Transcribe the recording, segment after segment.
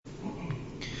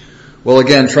Well,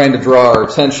 again, trying to draw our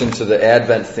attention to the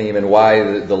Advent theme and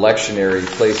why the lectionary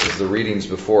places the readings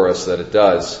before us that it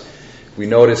does. We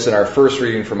notice in our first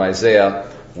reading from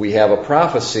Isaiah, we have a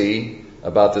prophecy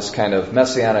about this kind of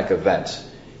messianic event.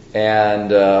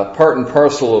 And part and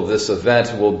parcel of this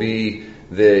event will be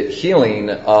the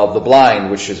healing of the blind,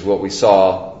 which is what we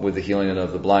saw with the healing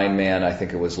of the blind man. I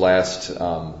think it was last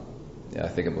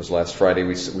Friday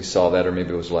we saw that, or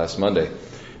maybe it was last Monday.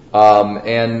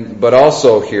 But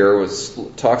also here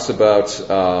talks about,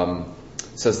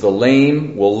 says the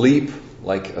lame will leap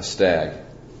like a stag.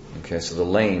 Okay, so the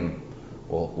lame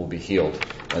will be healed.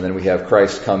 And then we have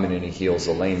Christ coming and he heals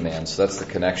the lame man. So that's the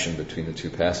connection between the two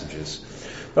passages.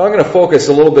 But I'm going to focus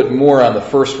a little bit more on the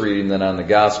first reading than on the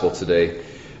gospel today.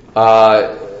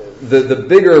 The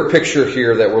bigger picture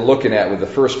here that we're looking at with the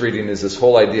first reading is this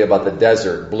whole idea about the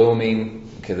desert blooming.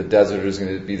 Okay, the desert is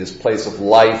going to be this place of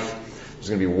life. There's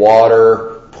going to be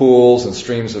water, pools and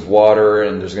streams of water,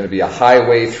 and there's going to be a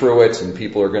highway through it, and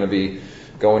people are going to be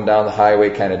going down the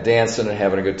highway kind of dancing and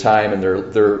having a good time, and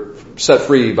they're set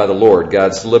free by the Lord.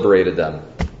 God's liberated them.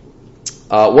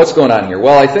 What's going on here?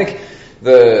 Well, I think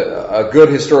a good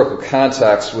historical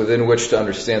context within which to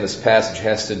understand this passage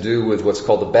has to do with what's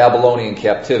called the Babylonian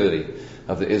captivity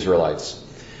of the Israelites.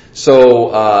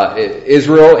 So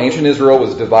ancient Israel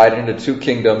was divided into two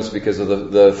kingdoms because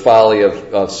of the folly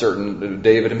of certain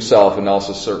David himself and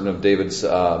also certain of David's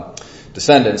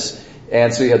descendants.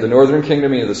 And so you had the northern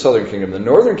kingdom and you had the southern kingdom. The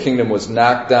northern kingdom was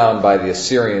knocked down by the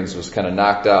Assyrians, was kind of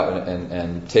knocked out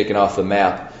and taken off the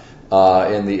map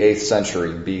in the 8th century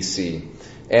BC.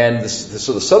 And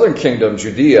so the southern kingdom,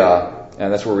 Judea,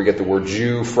 and that's where we get the word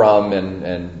Jew from,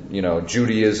 and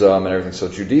Judaism and everything. So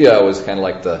Judea was kind of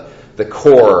like the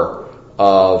core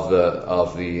of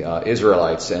the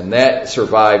Israelites, and that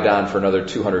survived on for another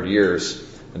 200 years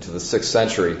into the 6th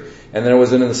century. And then it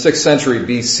was in the 6th century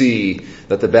BC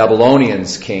that the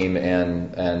Babylonians came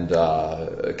and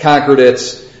conquered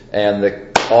it, and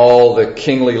all the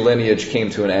kingly lineage came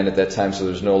to an end at that time. So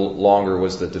there's no longer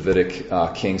was the Davidic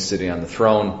king sitting on the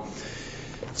throne.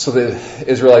 So the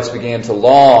Israelites began to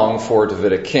long for a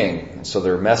Davidic king. And so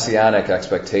their messianic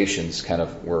expectations kind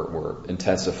of were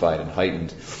intensified and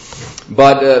heightened.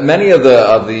 But many of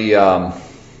the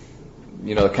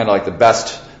kind of like the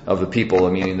best of the people,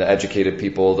 meaning the educated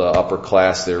people, the upper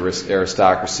class, the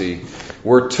aristocracy,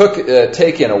 were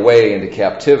taken away into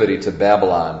captivity to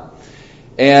Babylon.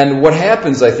 And what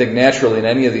happens, I think, naturally in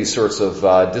any of these sorts of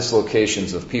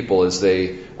dislocations of people is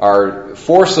they are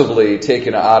forcibly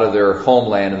taken out of their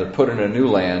homeland and they're put in a new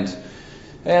land,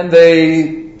 and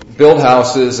they build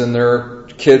houses and their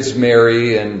kids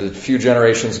marry and a few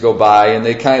generations go by and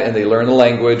they learn the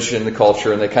language and the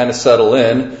culture and they kind of settle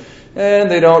in,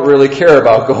 and they don't really care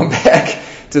about going back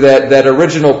to that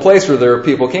original place where their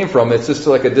people came from. It's just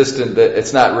like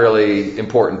it's not really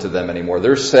important to them anymore.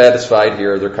 They're satisfied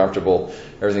here, they're comfortable,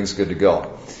 everything's good to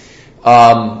go.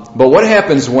 But what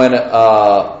happens when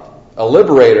a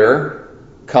liberator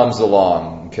comes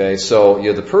along? Okay, so you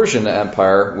have the Persian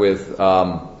Empire with,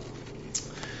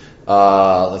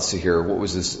 let's see here, what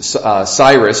was this?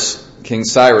 Cyrus, King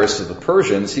Cyrus of the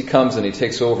Persians. He comes and he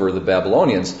takes over the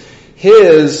Babylonians.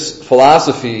 His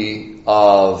philosophy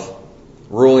of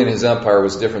ruling his empire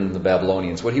was different than the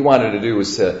Babylonians. What he wanted to do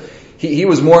was he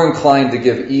was more inclined to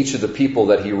give each of the people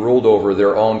that he ruled over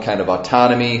their own kind of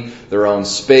autonomy, their own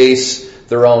space,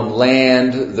 their own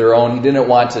land, he didn't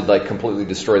want to completely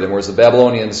destroy them. Whereas the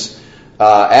Babylonians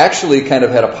actually kind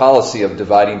of had a policy of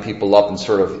dividing people up, and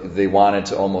they wanted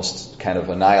to almost kind of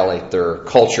annihilate their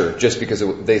culture just because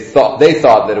they thought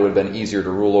that it would have been easier to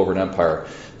rule over an empire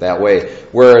that way.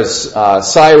 Whereas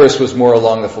Cyrus was more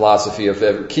along the philosophy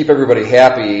of keep everybody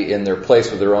happy in their place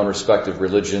with their own respective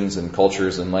religions and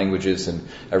cultures and languages, and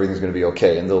everything's going to be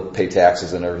okay, and they'll pay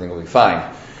taxes and everything will be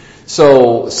fine.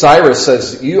 So Cyrus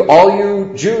says, all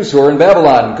you Jews who are in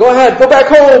Babylon, go ahead, go back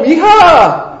home,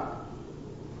 yeehaw!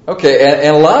 Okay,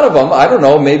 and a lot of them, I don't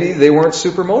know, maybe they weren't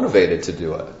super motivated to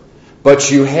do it. But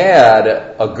you had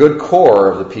a good core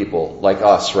of the people, like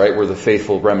us, right? We're the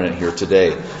faithful remnant here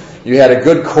today. You had a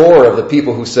good core of the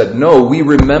people who said, no, we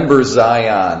remember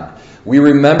Zion. We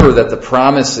remember that the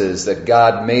promises that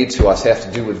God made to us have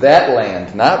to do with that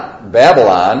land, not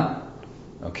Babylon.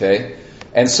 Okay?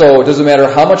 And so it doesn't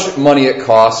matter how much money it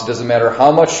costs, it doesn't matter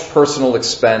how much personal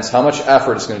expense, how much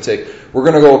effort it's going to take. We're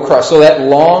going to go across. So that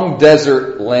long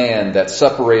desert land that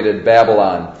separated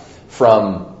Babylon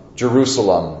from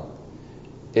Jerusalem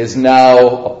is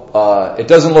now, it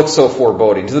doesn't look so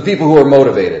foreboding to the people who are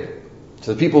motivated.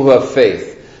 To the people who have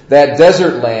faith, that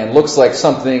desert land looks like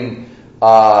something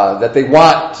that they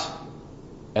want,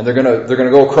 and they're going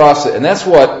to go across it. And that's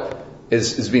what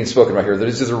is being spoken about here. That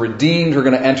is, the redeemed are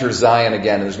going to enter Zion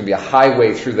again, and there's going to be a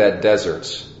highway through that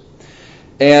desert.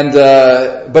 And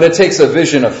but it takes a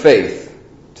vision of faith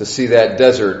to see that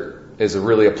desert is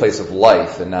really a place of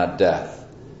life and not death,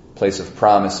 a place of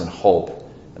promise and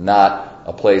hope, not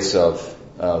a place of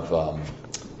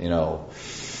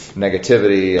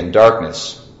negativity and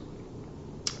darkness.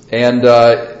 And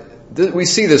we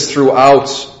see this throughout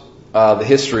the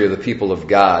history of the people of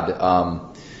God.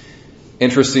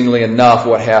 Interestingly enough,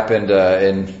 what happened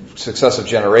in successive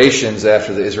generations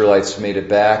after the Israelites made it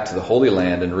back to the Holy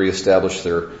Land and reestablished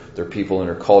their people and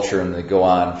their culture, and they go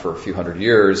on for a few hundred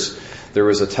years, there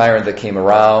was a tyrant that came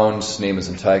around. His name is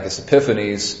Antiochus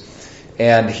Epiphanes,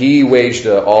 and he waged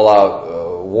an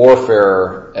all-out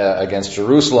warfare against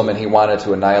Jerusalem, and he wanted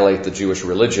to annihilate the Jewish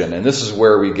religion. And this is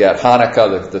where we get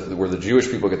Hanukkah, where the Jewish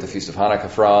people get the Feast of Hanukkah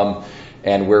from,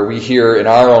 and where we hear in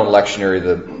our own lectionary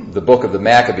the book of the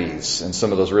Maccabees, and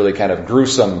some of those really kind of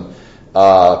gruesome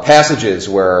passages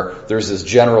where there's this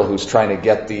general who's trying to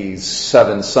get these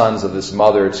 7 sons of this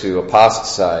mother to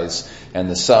apostatize, and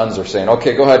the sons are saying,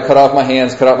 okay, go ahead, cut off my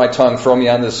hands, cut out my tongue, throw me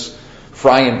on this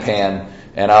frying pan,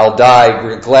 and I'll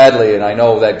die gladly, and I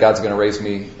know that God's going to raise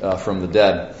me from the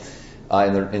dead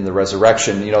in the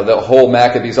resurrection. The whole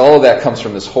Maccabees, all of that comes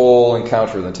from this whole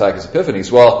encounter with Antiochus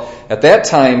Epiphanes. Well, at that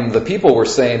time, the people were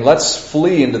saying, let's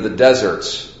flee into the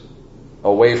deserts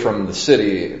away from the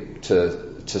city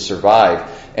to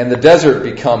survive. And the desert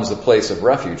becomes a place of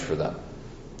refuge for them.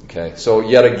 Okay, so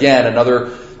yet again,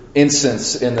 another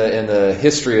instance in the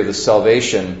history of the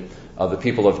salvation of the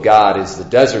people of God is the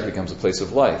desert becomes a place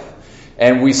of life.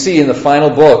 And we see in the final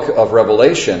book of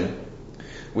Revelation,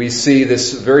 we see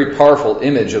this very powerful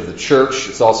image of the church.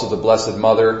 It's also the Blessed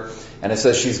Mother. And it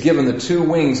says she's given the 2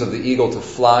 wings of the eagle to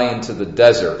fly into the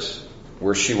desert,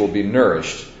 where she will be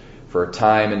nourished for a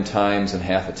time and times and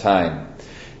half a time.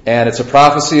 And it's a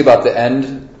prophecy about the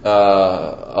end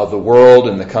of the world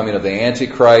and the coming of the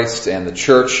Antichrist, and the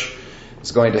church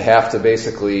is going to have to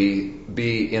basically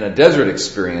be in a desert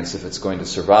experience if it's going to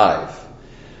survive.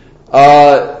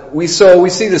 We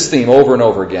see this theme over and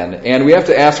over again, and we have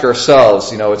to ask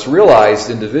ourselves, it's realized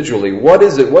individually, what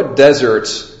is it, what desert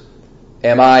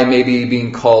am I maybe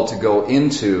being called to go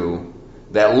into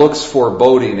that looks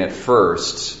foreboding at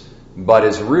first, but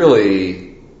is really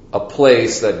a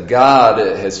place that God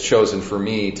has chosen for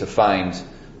me to find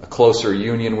a closer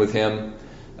union with Him,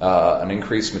 an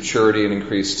increased maturity, an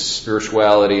increased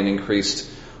spirituality, an increased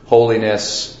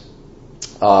holiness,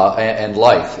 and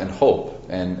life and hope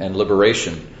and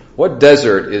liberation. What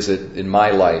desert is it in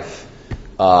my life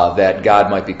that God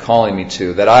might be calling me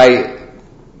to, that I,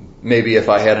 maybe if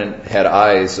I hadn't had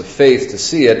eyes of faith to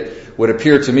see it, would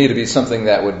appear to me to be something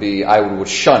that I would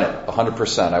shun it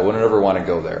 100%. I wouldn't ever want to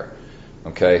go there.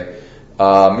 Okay?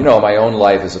 My own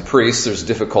life as a priest, there's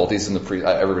difficulties in the priest.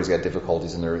 Everybody's got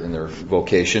difficulties in their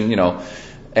vocation,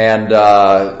 and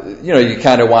you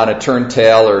kind of want to turn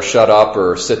tail or shut up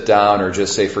or sit down or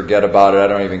just say forget about it. I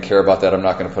don't even care about that. I'm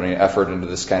not going to put any effort into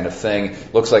this kind of thing.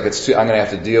 Looks like I'm going to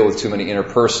have to deal with too many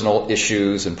interpersonal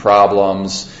issues and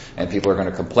problems, and people are going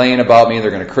to complain about me.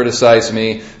 They're going to criticize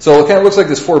me. So it kind of looks like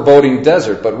this foreboding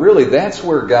desert, but really that's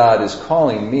where God is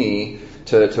calling me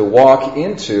to walk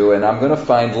into, and I'm going to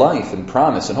find life and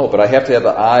promise and hope. But I have to have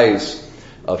the eyes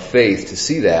of faith to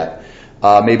see that.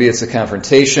 Maybe it's a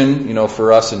confrontation,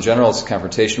 for us in general, it's a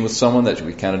confrontation with someone that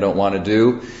we kind of don't want to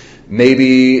do.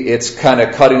 Maybe it's kind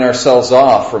of cutting ourselves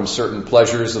off from certain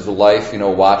pleasures of the life,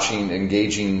 watching,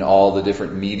 engaging all the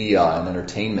different media and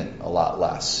entertainment a lot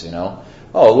less,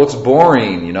 Oh, it looks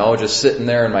boring, just sitting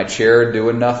there in my chair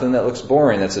doing nothing. That looks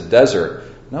boring. That's a desert.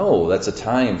 No, that's a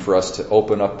time for us to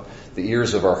open up the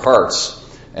ears of our hearts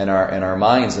and our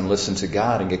minds and listen to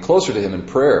God and get closer to Him in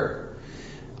prayer.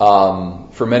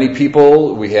 For many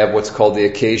people, we have what's called the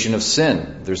occasion of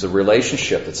sin. There's a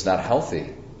relationship that's not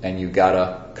healthy, and you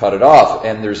gotta cut it off.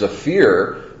 And there's a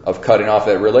fear of cutting off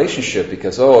that relationship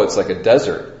because, it's like a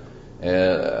desert.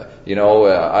 I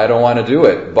don't want to do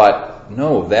it. But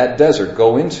no, that desert,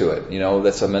 go into it.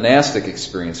 That's a monastic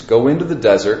experience. Go into the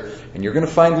desert, and you're going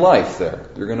to find life there.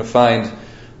 You're going to find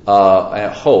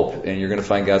hope, and you're going to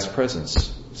find God's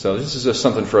presence. So this is just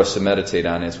something for us to meditate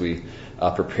on as we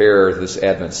prepare this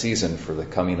Advent season for the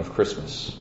coming of Christmas.